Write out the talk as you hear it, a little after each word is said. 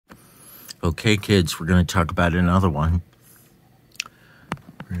Okay, kids, we're going to talk about another one.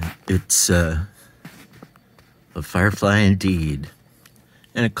 It's a Firefly indeed.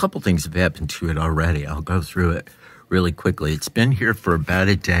 And a couple things have happened to it already. I'll go through it really quickly. It's been here for about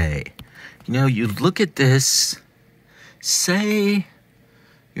a day. You know, you look at this, say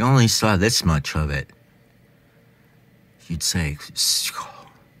you only saw this much of it. You'd say,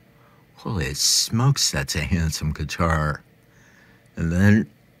 holy smokes, that's a handsome guitar. And then,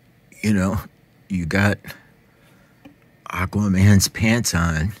 you know, you got Aquaman's pants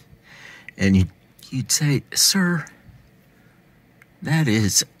on, and you'd say, sir, that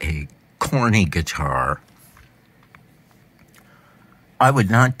is a corny guitar. I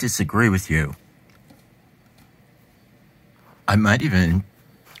would not disagree with you. I might even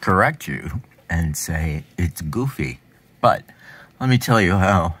correct you and say it's goofy. But let me tell you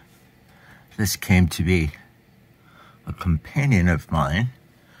how this came to be. A companion of mine,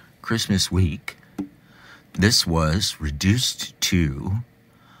 Christmas week, this was reduced to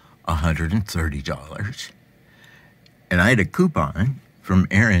 $130. And I had a coupon from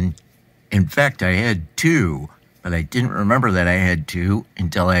Aaron. In fact, I had two, but I didn't remember that I had two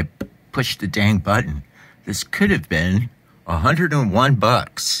until I pushed the dang button. This could have been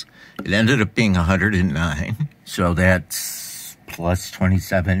 $101. It ended up being $109. So that's plus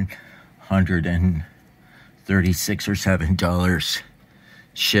 $2,736 or $7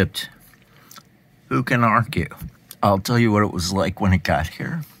 shipped. Who can argue? I'll tell you what it was like when it got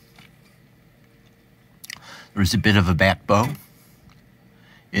here. There was a bit of a back bow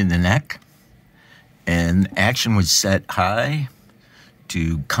in the neck, and action was set high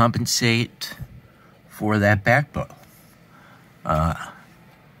to compensate for that back bow. I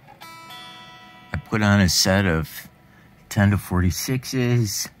put on a set of 10 to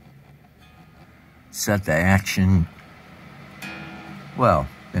 46s, set the action, well,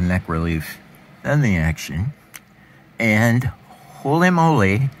 the neck relief, then the action, and holy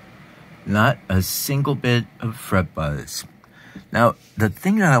moly, not a single bit of fret buzz. Now, the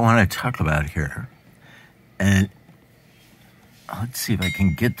thing that I want to talk about here, and let's see if I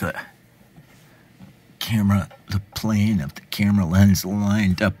can get the camera, the plane of the camera lens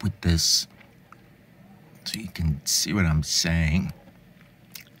lined up with this so you can see what I'm saying.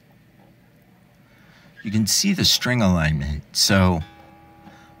 You can see the string alignment. So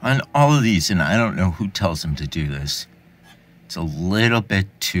on all of these, and I don't know who tells them to do this, it's a little bit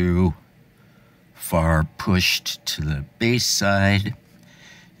too far pushed to the bass side,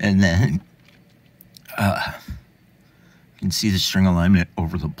 and then you can see the string alignment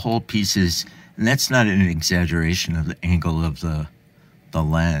over the pole pieces, and that's not an exaggeration of the angle of the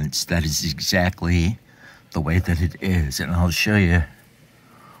lens. That is exactly the way that it is, and I'll show you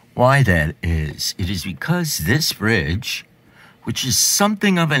why that is. It is because this bridge, which is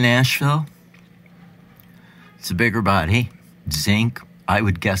something of a Nashville, it's a bigger body, zinc, I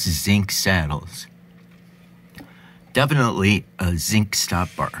would guess zinc saddles. Definitely a zinc stop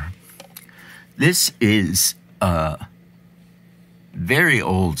bar. This is very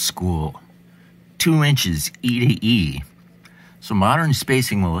old school, 2 inches E to E. So modern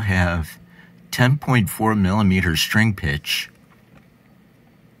spacing will have 10.4 millimeter string pitch,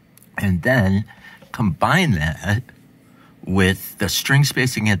 and then combine that with the string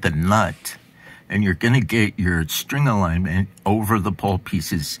spacing at the nut, and you're going to get your string alignment over the pole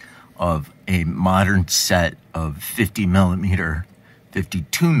pieces of a modern set of 50 millimeter,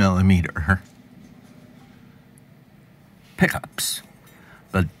 52 millimeter pickups.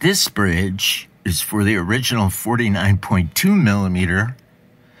 But this bridge is for the original 49.2 millimeter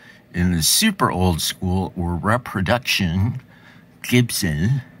in the super old school or reproduction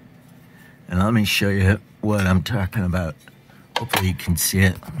Gibson. And let me show you what I'm talking about. Hopefully you can see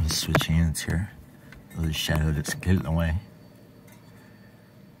it. Let me switch hands here. The shadow that's getting away.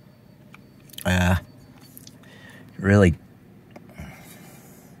 Really,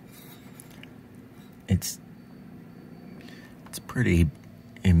 it's pretty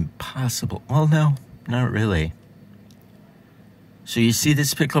impossible. Well, no, not really. So you see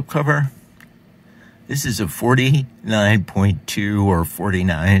this pickup cover? This is a 49.2 or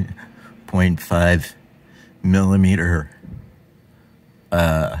 49.5 millimeter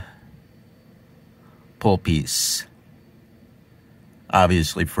pole piece.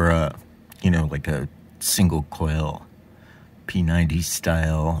 Obviously for a, like a single coil P90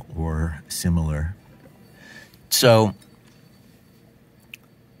 style or similar. So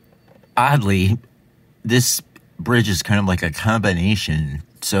oddly, this bridge is kind of like a combination.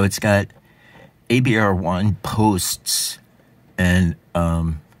 So it's got ABR1 posts and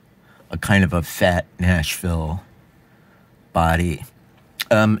a kind of a fat Nashville body.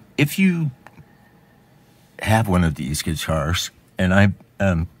 If you have one of these guitars, and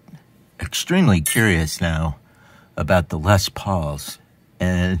I'm extremely curious now about the Les Pauls,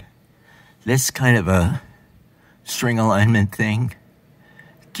 and this kind of a string alignment thing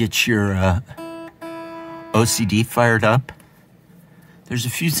gets your OCD fired up. There's a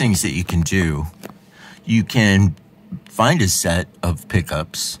few things that you can do. You can find a set of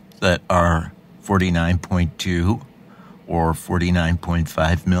pickups that are 49.2 or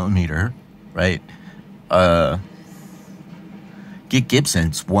 49.5 millimeter, right? Get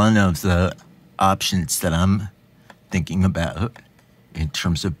Gibson's one of the options that I'm thinking about in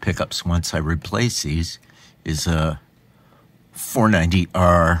terms of pickups once I replace these is a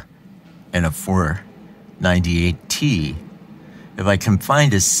 490R and a 498T. If I can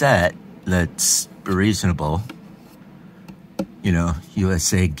find a set that's reasonable, you know,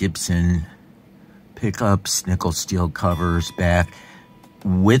 USA Gibson pickups, nickel steel covers back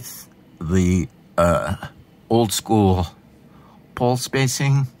with the old school pole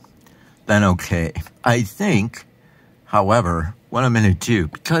spacing, then okay. I think, however, what I'm going to do,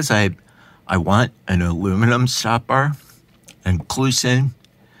 because I want an aluminum stop bar, and Clusin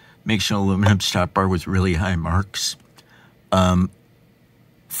makes an aluminum stop bar with really high marks. From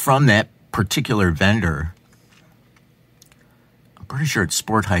that particular vendor, I'm pretty sure it's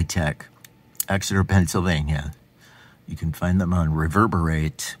Sport High Tech, Exeter, Pennsylvania. You can find them on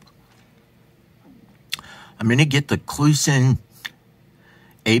Reverberate. I'm going to get the Clusin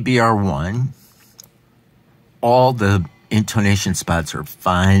ABR1. All the intonation spots are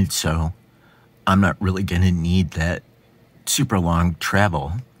fine, so I'm not really going to need that super long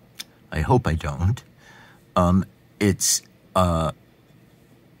travel. I hope I don't. It's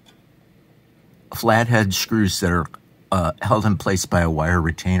flathead screws that are held in place by a wire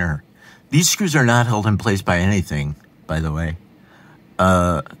retainer. These screws are not held in place by anything, by the way.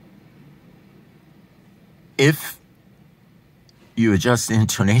 If you adjust the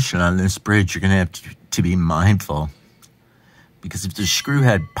intonation on this bridge, you're going to have to be mindful, because if the screw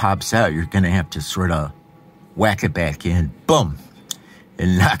head pops out, you're going to have to sort of whack it back in, boom,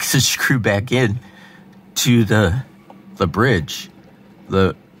 and knock the screw back in to the bridge.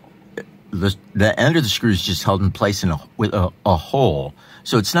 The end of the screw is just held in place with a hole.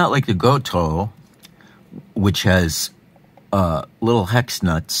 So it's not like the Goto, which has little hex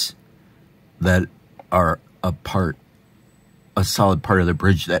nuts that are a solid part of the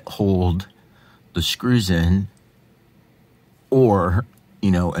bridge that hold the screws in, or,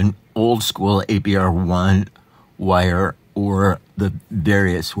 you know, an old school ABR1 wire, or the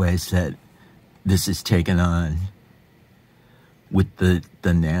various ways that this is taken on with the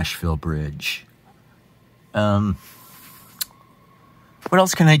Nashville bridge. What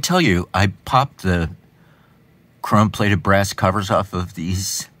else can I tell you? I popped the chrome-plated brass covers off of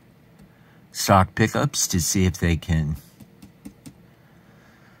these stock pickups to see if they can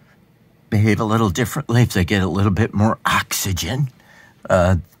behave a little differently, if they get a little bit more oxygen.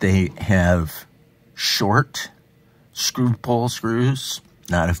 They have short screw pole screws,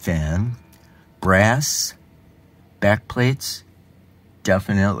 not a fan. Brass back plates,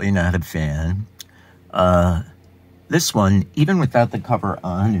 definitely not a fan. This one, even without the cover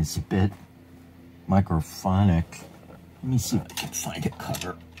on, is a bit microphonic. Let me see if I can find a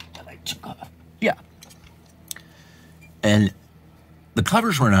cover that I took off. Yeah. And the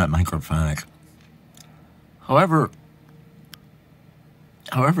covers were not microphonic. However,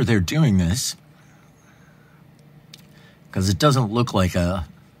 they're doing this because it doesn't look like a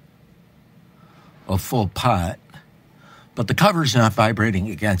full pot, but the cover's not vibrating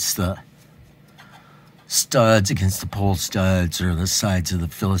against the studs, against the pole studs, or the sides of the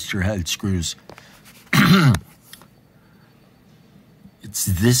Philister head screws. It's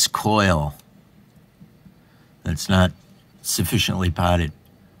this coil that's not sufficiently potted.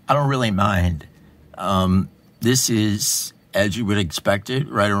 I don't really mind. This is, as you would expect it,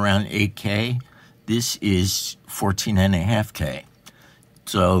 right around 8K. This is 14.5K.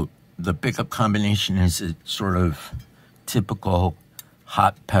 So the pickup combination is a sort of typical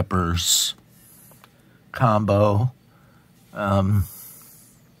hot peppers combo. I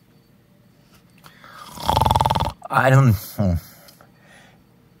don't know.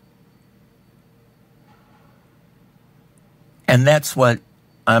 And that's what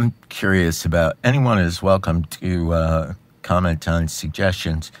I'm curious about. Anyone is welcome to comment on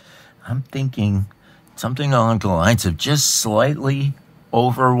suggestions. I'm thinking something along the lines of just slightly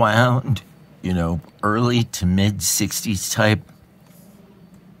overwound, you know, early to mid 60s type,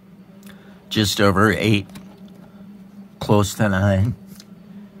 just over 8, close to 9,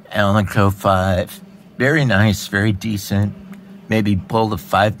 Alnico 5, very nice, very decent, maybe pull the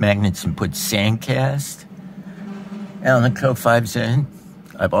 5 magnets and put sandcast Alnico 5s in.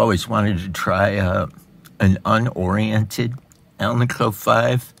 I've always wanted to try an unoriented Alnico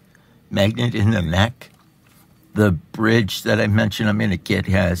 5 magnet in the neck. The bridge that I mentioned I'm going to get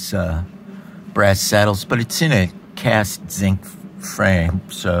has brass saddles, but it's in a cast zinc frame,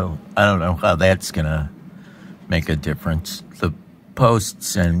 so I don't know how that's going to make a difference. The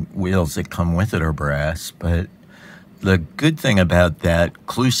posts and wheels that come with it are brass, but the good thing about that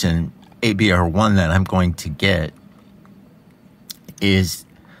Kluson ABR1 that I'm going to get is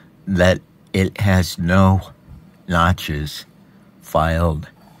that it has no notches filed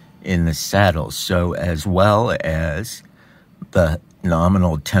in the saddle, so as well as the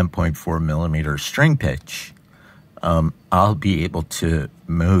nominal 10.4 millimeter string pitch, I'll be able to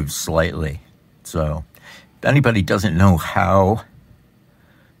move slightly. So if anybody doesn't know how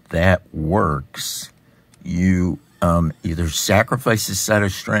that works, you either sacrifice a set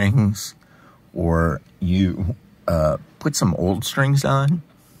of strings or you put some old strings on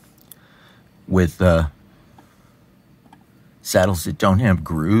with saddles that don't have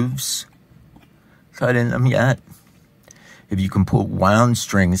grooves cut in them yet. If you can put wound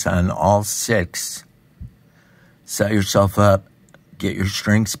strings on all 6, set yourself up, get your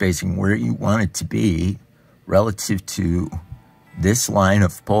string spacing where you want it to be relative to this line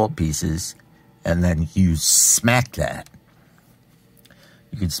of pole pieces, and then you smack that.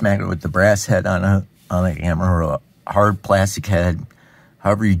 You can smack it with the brass head on a hammer or a hard plastic head.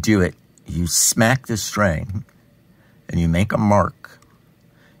 However you do it, you smack the string and you make a mark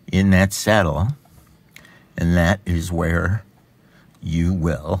in that saddle, and that is where you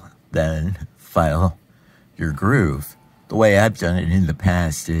will then file your groove. The way I've done it in the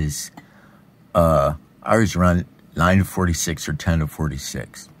past is I always run 9 to 46 or 10 to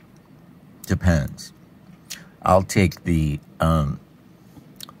 46. Depends. I'll take the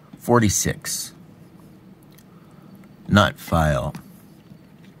 46 nut file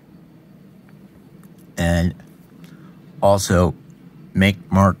and also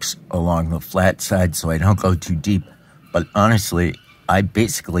make marks along the flat side so I don't go too deep. But honestly, I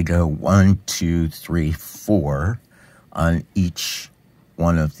basically go 1, 2, 3, 4 on each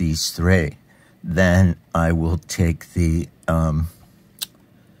one of these 3. Then I will take the, 10,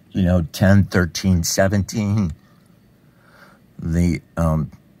 13, 17, the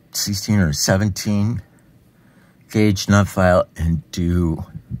 16 or 17 gauge nut file and do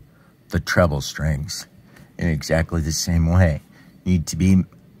the treble strings in exactly the same way. Need to be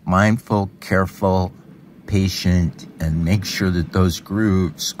mindful, careful, patient, and make sure that those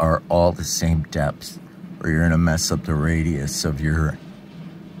grooves are all the same depth, or you're going to mess up the radius of your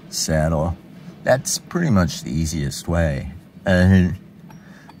saddle. That's pretty much the easiest way. And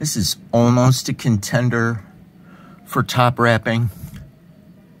this is almost a contender for top wrapping.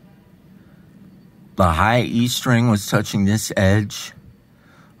 The high E string was touching this edge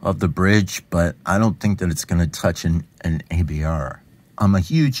of the bridge, but I don't think that it's going to touch an ABR. I'm a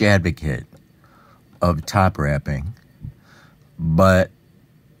huge advocate of top wrapping, but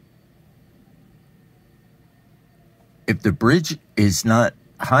if the bridge is not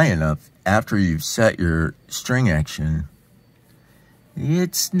high enough after you've set your string action,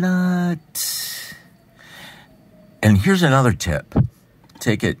 it's not. And here's another tip.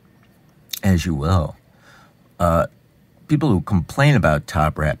 Take it as you will. People who complain about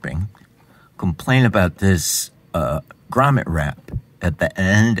top wrapping complain about this grommet wrap at the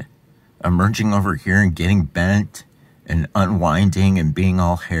end, emerging over here and getting bent and unwinding and being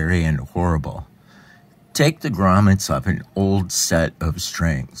all hairy and horrible. Take the grommets of an old set of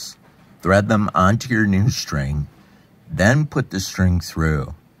strings, thread them onto your new string, then put the string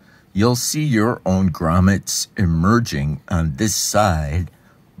through. You'll see your own grommets emerging on this side,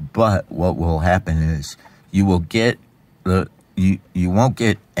 but what will happen is you will get you won't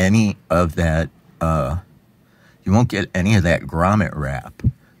get any of that grommet wrap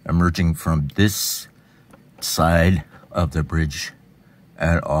emerging from this side of the bridge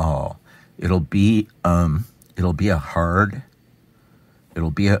at all. It'll be obviously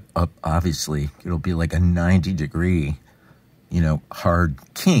it'll be like a 90-degree, hard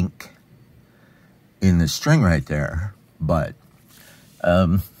kink in the string right there. But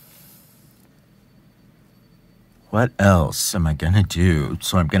what else am I gonna do?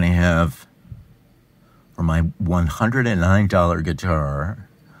 So I'm gonna have, for my $109 guitar,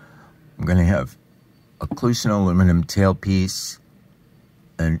 I'm gonna have a Kluson aluminum tailpiece,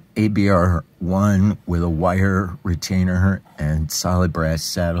 an ABR1 with a wire retainer and solid brass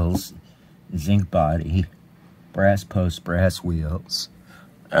saddles, zinc body, brass posts, brass wheels.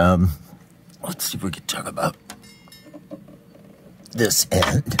 Let's see if we can talk about this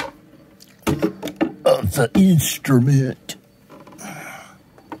end of the instrument.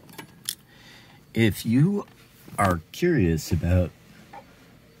 If you are curious about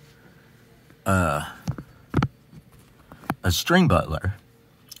a string butler,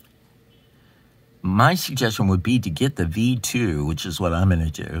 my suggestion would be to get the V2, which is what I'm going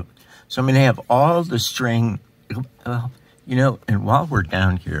to do. So I'm going to have all the string, you know, and while we're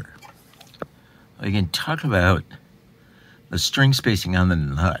down here, I can talk about the string spacing on the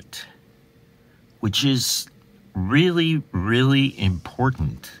nut, which is really, really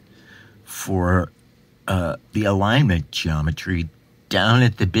important for the alignment geometry down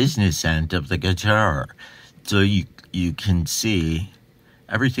at the business end of the guitar. So you can see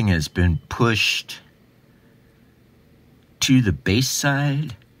everything has been pushed to the bass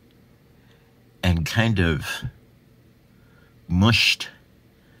side and kind of mushed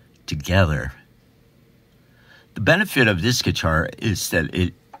together. The benefit of this guitar is that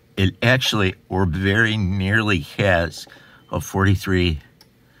it actually, or very nearly, has a 43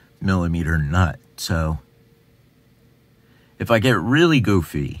 millimeter nut. So if I get really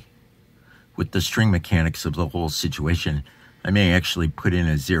goofy with the string mechanics of the whole situation, I may actually put in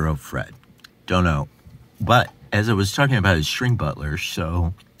a 0 fret. Don't know. But as I was talking about a string butler,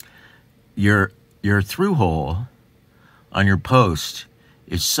 so your through hole on your post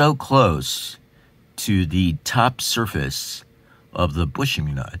is so close to the top surface of the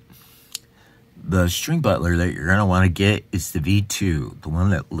bushing nut. The string butler that you're going to want to get is the V2, the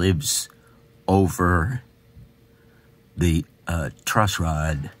one that lives over the truss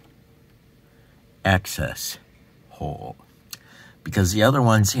rod access hole. Because the other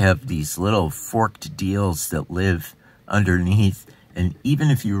ones have these little forked deals that live underneath, and even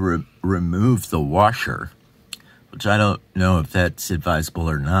if you remove the washer, which I don't know if that's advisable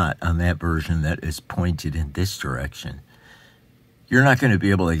or not on that version that is pointed in this direction, you're not going to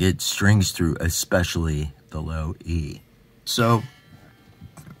be able to get strings through, especially the low E. So,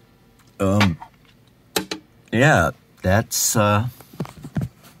 yeah, that's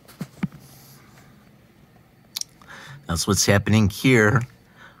what's happening here.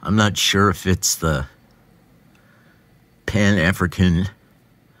 I'm not sure if it's the Pan-African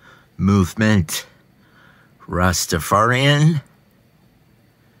movement Rastafarian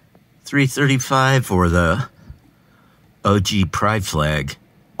 335 or the OG pride flag,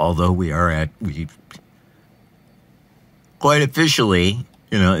 although we quite officially,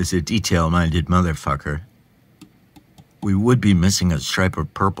 you know, as a detail-minded motherfucker, we would be missing a stripe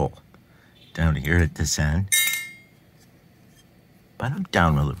of purple down here at this end. But I'm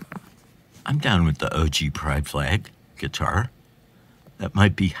down with the OG pride flag guitar. That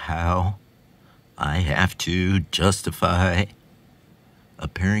might be how I have to justify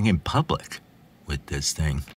appearing in public with this thing.